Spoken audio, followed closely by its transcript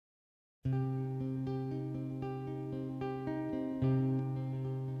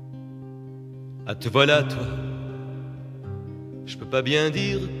Ah, te voilà, toi. Je peux pas bien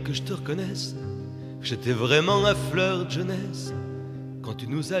dire que je te reconnaisse. J'étais vraiment à fleur de jeunesse quand tu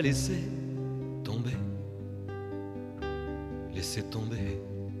nous as laissé tomber. Laissé tomber.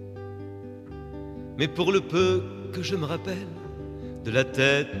 Mais pour le peu que je me rappelle de la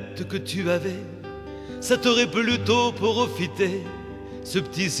tête que tu avais, ça t'aurait plutôt profité, ce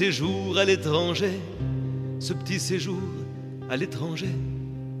petit séjour à l'étranger, ce petit séjour à l'étranger.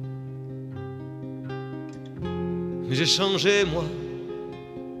 Mais j'ai changé, moi.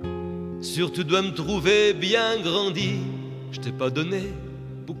 Sûr, tu dois me trouver bien grandi. Je t'ai pas donné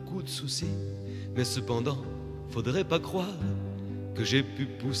beaucoup de soucis, mais cependant, faudrait pas croire que j'ai pu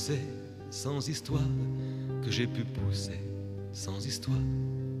pousser sans histoire, que j'ai pu pousser sans histoire.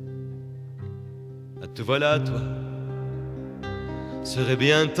 Ah, te voilà, toi. Serait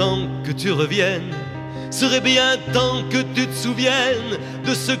bien temps que tu reviennes, serait bien temps que tu te souviennes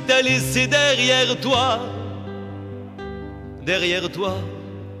de ce que t'as laissé derrière toi. Derrière toi,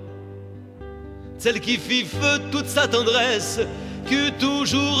 celle qui fit feu toute sa tendresse, qu'eut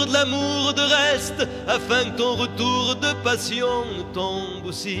toujours de l'amour de reste, afin que ton retour de passion ne tombe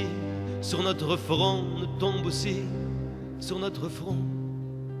aussi sur notre front, ne tombe aussi sur notre front.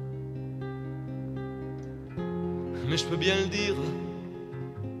 Mais je peux bien le dire,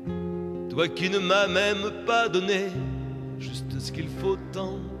 toi qui ne m'as même pas donné juste ce qu'il faut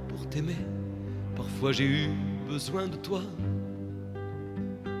tant pour t'aimer, parfois j'ai eu besoin de toi.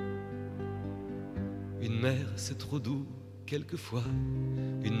 Une mère c'est trop doux quelquefois,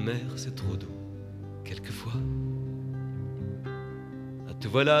 une mère c'est trop doux quelquefois. Ah, te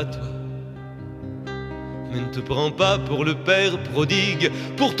voilà, toi. Mais ne te prends pas pour le père prodigue,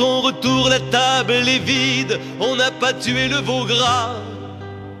 pour ton retour la table est vide, on n'a pas tué le veau gras,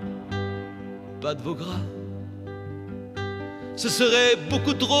 pas de veau gras. Ce serait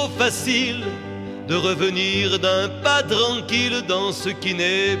beaucoup trop facile de revenir d'un pas tranquille dans ce qui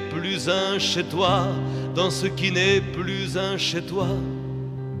n'est plus un chez toi, dans ce qui n'est plus un chez toi.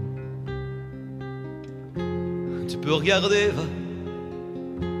 Tu peux regarder, va.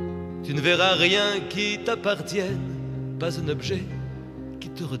 Tu ne verras rien qui t'appartienne, pas un objet qui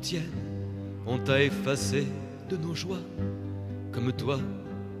te retienne. On t'a effacé de nos joies, comme toi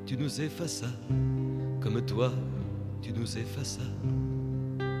tu nous effaças, comme toi tu nous effaças.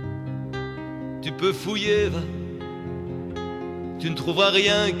 Tu peux fouiller, va. Tu ne trouveras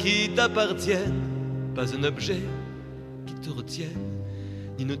rien qui t'appartienne, pas un objet qui te retienne,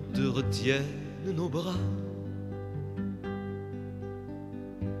 ni ne te retienne nos bras.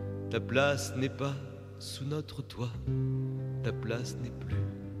 Ta place n'est pas sous notre toit, ta place n'est plus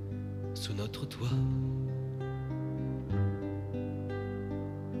sous notre toit.